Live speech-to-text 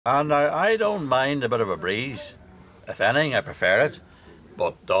And now, I don't mind a bit of a breeze. If anything, I prefer it.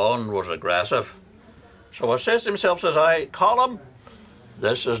 But Don was aggressive. So I says to himself, says I, Colm,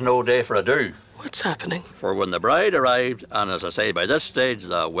 this is no day for a do. What's happening? For when the bride arrived, and as I say, by this stage,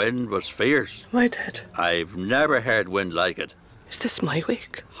 the wind was fierce. My dad. I've never heard wind like it. Is this my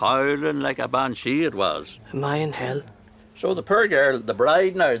wake? Howling like a banshee it was. Am I in hell? So the poor girl, the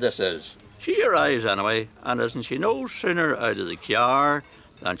bride now this is, she arrives anyway, and isn't she no sooner out of the car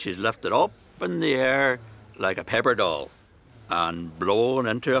than she's lifted up in the air like a paper doll and blown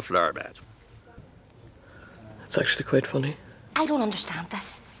into a flower bed. It's actually quite funny. I don't understand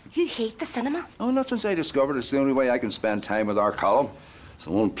this. You hate the cinema? Oh, not since I discovered it's the only way I can spend time with our Colm. It's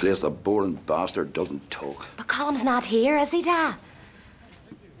the one place the boring bastard doesn't talk. But Colm's not here, is he, Da?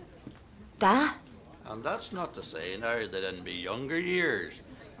 Da? And that's not to say now that in my younger years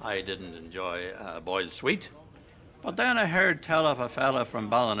I didn't enjoy a boiled sweet. But then I heard tell of a fella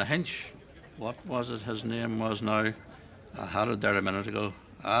from Ballynahinch. What was it his name was now? I had it there a minute ago.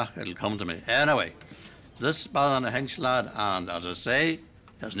 It'll come to me. Anyway, this Ballynahinch lad, and as I say,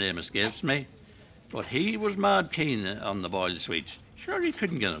 his name escapes me, but he was mad keen on the boiled sweets. Sure, he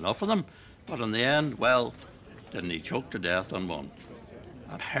couldn't get enough of them, but in the end, well, didn't he choke to death on one?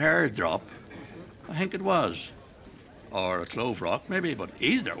 A pear drop, I think it was, or a clove rock maybe, but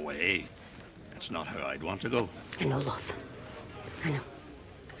either way, it's not how I'd want to go. I know, love. I know.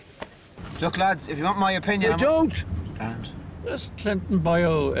 Look, lads, if you want my opinion... I don't! Grand. This Clinton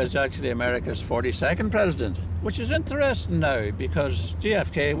bio is actually America's 42nd president, which is interesting now because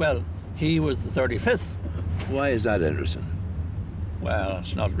JFK, well, he was the 35th. Why is that interesting? Well,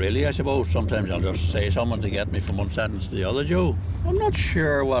 it's not really, I suppose. Sometimes I'll just say something to get me from one sentence to the other, Joe. I'm not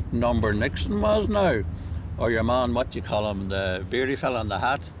sure what number Nixon was now, or your man, what you call him, the beardy fella in the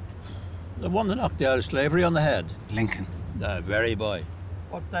hat. The one that knocked out slavery on the head. Lincoln. The very boy.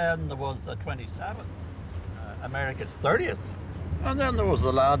 But then there was the 27th. America's 30th. And then there was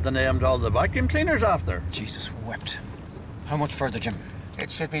the lad they named all the vacuum cleaners after. Jesus wept. How much further, Jim? It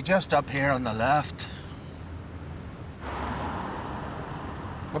should be just up here on the left.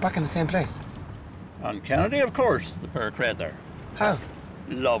 We're back in the same place. And Kennedy, of course, the poor crater. How?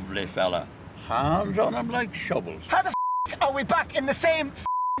 Lovely fella. Hands on him like shovels. How the are we back in the same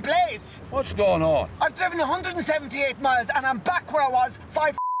place? What's going on? I've driven 178 miles and I'm back where I was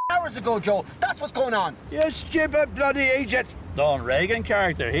 5 hours ago, Joe. That's what's going on. You stupid bloody idiot! Don Reagan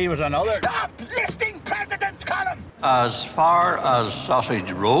character, he was another. Stop listing presidents, Colm! As far as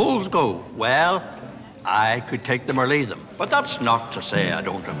sausage rolls go, well, I could take them or leave them. But that's not to say I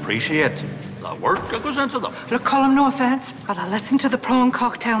don't appreciate the work that goes into them. Look, Colm, no offence, but I listened to the prawn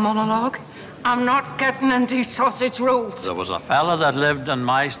cocktail monologue. I'm not getting into sausage rolls. There was a fella that lived on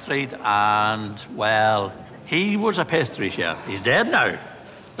my street and, well, he was a pastry chef. He's dead now.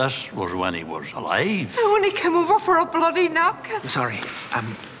 This was when he was alive. And when he came over for a bloody napkin. I'm sorry.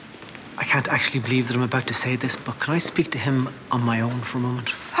 I can't actually believe that I'm about to say this, but can I speak to him on my own for a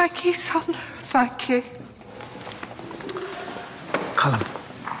moment? Thank you, son. Thank you. Colm,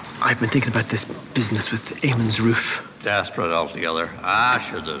 I've been thinking about this business with Eamon's roof. Desperate altogether.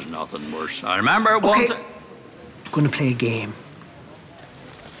 Sure, there's nothing worse. I remember one I'm going to play a game.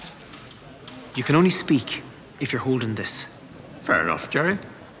 You can only speak if you're holding this. Fair enough, Jerry.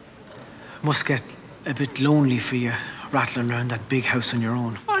 Must get a bit lonely for you, rattling around that big house on your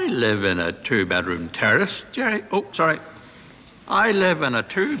own. I live in a 2-bedroom terrace, Jerry. Oh, sorry. I live in a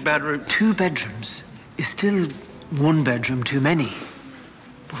 2-bedroom... 2 bedrooms is still 1 bedroom too many.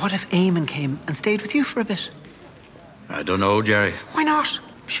 But what if Eamon came and stayed with you for a bit? I don't know, Jerry. Why not?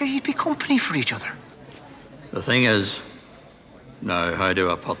 I'm sure you'd be company for each other. The thing is... Now, how do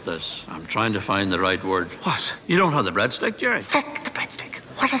I put this? I'm trying to find the right word. What? You don't have the breadstick, Jerry? Feck the breadstick.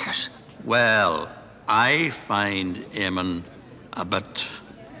 What is it? Well, I find Eamon a bit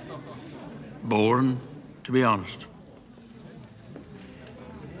boring, to be honest.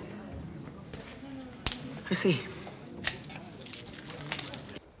 I see.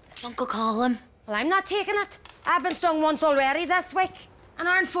 It's Uncle Colm. Well, I'm not taking it. I've been stung once already this week. An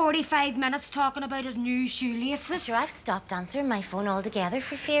hour and 45 minutes talking about his new shoelaces. Sure, I've stopped answering my phone altogether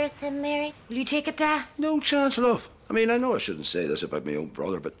for fear it's him, Mary. Will you take it, Da? No chance, love. I mean, I know I shouldn't say this about my own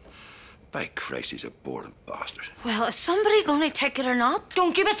brother, but by Christ, he's a boring bastard. Well, is somebody going to take it or not?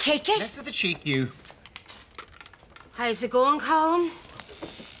 Don't you be cheeky. Less of the cheek, you. How's it going, Colm?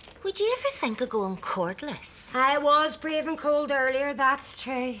 Would you ever think of going cordless? I was brave and cold earlier, that's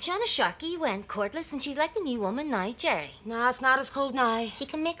true. Shauna Sharkey went cordless and she's like a new woman now, Jerry. No, it's not as cold now. She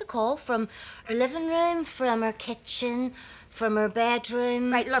can make a call from her living room, from her kitchen, from her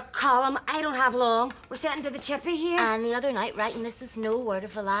bedroom. Right, look, Colm, I don't have long. We're sitting to the chippy here. And the other night, right, and this is no word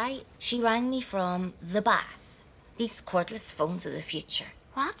of a lie, she rang me from the bath. These cordless phones of the future.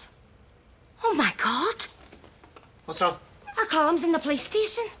 What? Oh, my God. What's wrong? Our Colm's in the police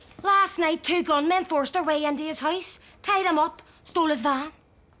station. Last night, 2 gunmen forced their way into his house, tied him up, stole his van.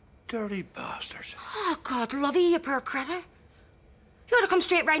 Dirty bastards. Oh, God love you, you poor critter. You ought to come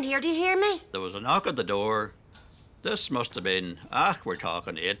straight round here, do you hear me? There was a knock at the door. This must have been, we're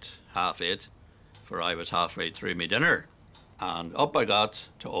talking 8, half 8, for I was halfway through my dinner. And up I got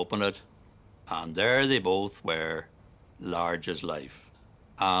to open it, and there they both were, large as life.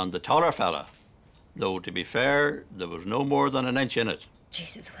 And the taller fella, though to be fair, there was no more than an inch in it.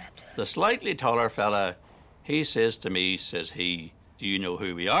 Jesus wept. The slightly taller fella, he says to me, says he, do you know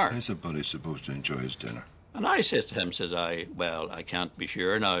who we are? How's a buddy supposed to enjoy his dinner? And I says to him, says I, well, I can't be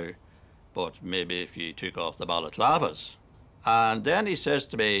sure now, but maybe if you took off the balaclavas. And then he says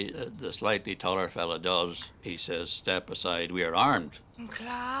to me, the slightly taller fella does, he says, step aside, we are armed.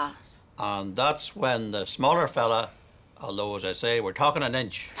 Class. And that's when the smaller fella, although as I say, we're talking an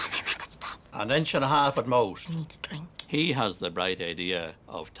inch. Let me make it stop. An inch and a half at most. I need a drink. He has the bright idea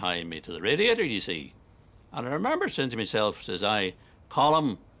of tying me to the radiator, you see. And I remember saying to myself, says I,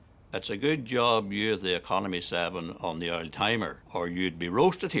 Colm, it's a good job you have the Economy 7 on the old timer, or you'd be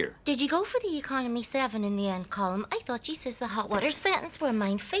roasted here. Did you go for the Economy 7 in the end, Colm? I thought you says the hot water sentence were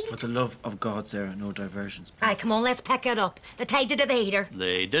minefield. For the love of God, Sarah, no diversions, please. Aye, come on, let's pick it up. They tied you to the heater.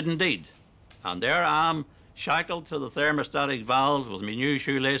 They did indeed. And there I am, shackled to the thermostatic valve with my new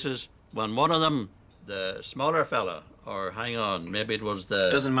shoelaces, when one of them, the smaller fella, or hang on, maybe it was the...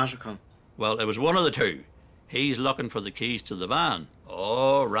 Doesn't matter, Colm. Well, it was one of the two. He's looking for the keys to the van.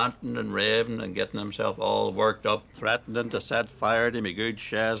 Oh, ranting and raving and getting himself all worked up, threatening to set fire to me good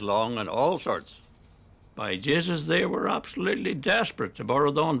chaise long and all sorts. By Jesus, they were absolutely desperate to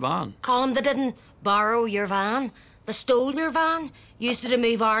borrow their own van. Colm, they didn't borrow your van. They stole your van, used it to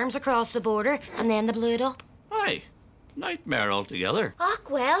move arms across the border, and then they blew it up. Aye, nightmare altogether. Oh,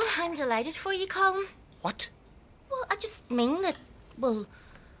 well, I'm delighted for you, Colm. What? Well, I just mean that, well,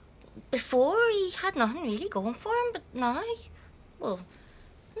 before he had nothing really going for him, but now, well,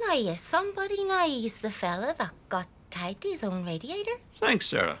 now he is somebody. Now he's the fella that got tied to his own radiator. Thanks,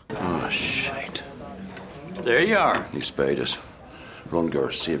 Sarah. Oh, shite. There you are. He spayed us. Run,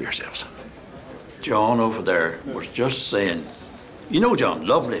 girls, save yourselves. John over there was just saying, you know John,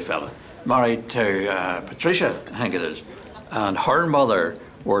 lovely fella, married to Patricia, I think it is, and her mother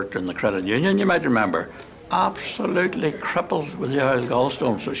worked in the credit union, you might remember. Absolutely crippled with the old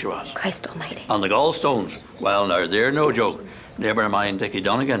gallstones, so she was. Christ almighty. And the gallstones, well now, they're no joke. Neighbour of mine, Dickie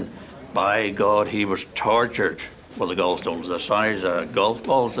Donegan, by God, he was tortured with the gallstones, the size of golf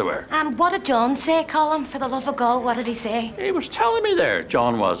balls they were. And what did John say, Colm? For the love of God, what did he say? He was telling me there,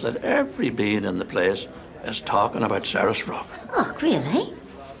 John was, that every being in the place is talking about Sarah's frock. Oh, really?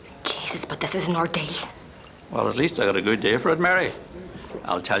 Jesus, but this is an ordeal. Well, at least I got a good day for it, Mary.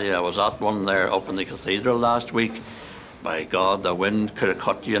 I'll tell you, I was at one there up in the cathedral last week. By God, the wind could have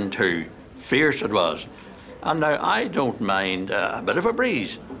cut you in two. Fierce it was. And now, I don't mind a bit of a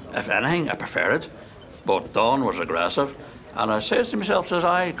breeze. If anything, I prefer it. But dawn was aggressive. And I says to myself, says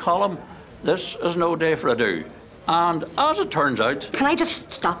I, Colm, this is no day for a do. And as it turns out... Can I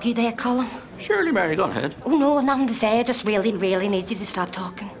just stop you there, Colm? Surely, Mary, go ahead. Oh, no, I've nothing to say. I just really, really need you to stop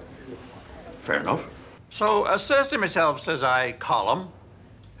talking. Fair enough. So I says to myself, says I, Colm,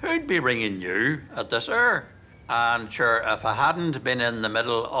 who'd be ringing you at this hour? And sure, if I hadn't been in the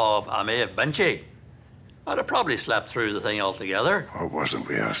middle of a Maeve Binchy, I'd have probably slept through the thing altogether. What was it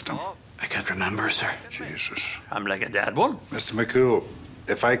we asked him? I can't remember, sir. Jesus. I'm like a dead one. Mr. McCool,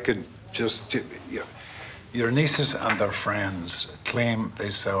 if I could just... Your nieces and their friends claim they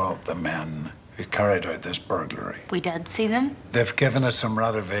saw the men who carried out this burglary. We did see them. They've given us some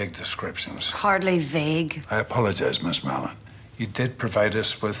rather vague descriptions. Hardly vague. I apologize, Miss Mallon. You did provide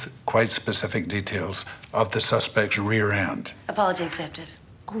us with quite specific details of the suspect's rear end. Apology accepted.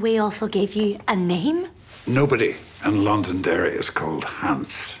 We also gave you a name? Nobody in Londonderry is called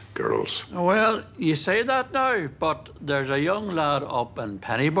Hans, girls. Well, you say that now, but there's a young lad up in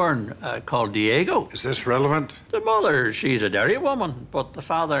Pennyburn called Diego. Is this relevant? The mother, she's a Derry woman, but the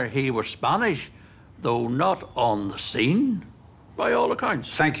father, he was Spanish, though not on the scene, by all accounts.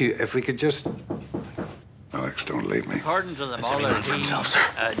 Thank you. If we could just... Alex, don't leave me. According to the Is there any mother, man for himself,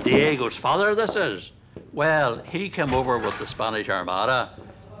 sir? Diego's father, this is. Well, he came over with the Spanish Armada,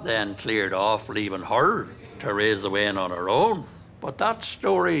 then cleared off, leaving her to raise the Wayne on her own. But that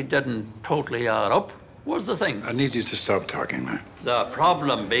story didn't totally add up. was the thing. I need you to stop talking now. The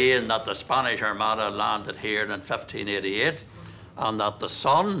problem being that the Spanish Armada landed here in 1588 and that the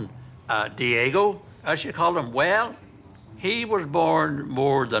son, Diego, as you call him, well, he was born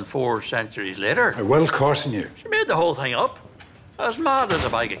more than 4 centuries later. I will caution you. She made the whole thing up. As mad as a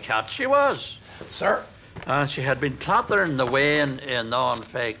bag of cats she was. Sir? And she had been clattering the way in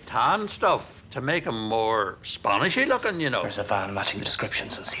non-fake tan stuff to make him more Spanishy looking, you know. There's a van matching the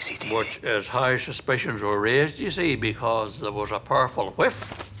descriptions on CCTV. Which is how suspicions were raised, you see, because there was a powerful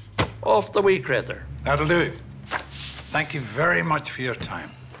whiff of the wee critter. That'll do. Thank you very much for your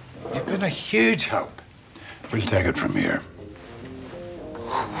time. You've been a huge help. We'll take it from here.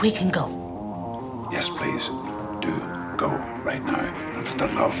 We can go. Yes, please. Do go right now. And for the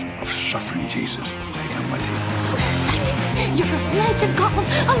love of suffering Jesus, take him with you. You're a legend, Colm.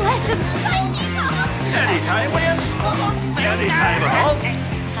 A legend. Thank you, Colm. Anytime, Wayne. Anytime at all.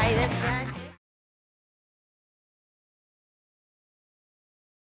 Tie this back.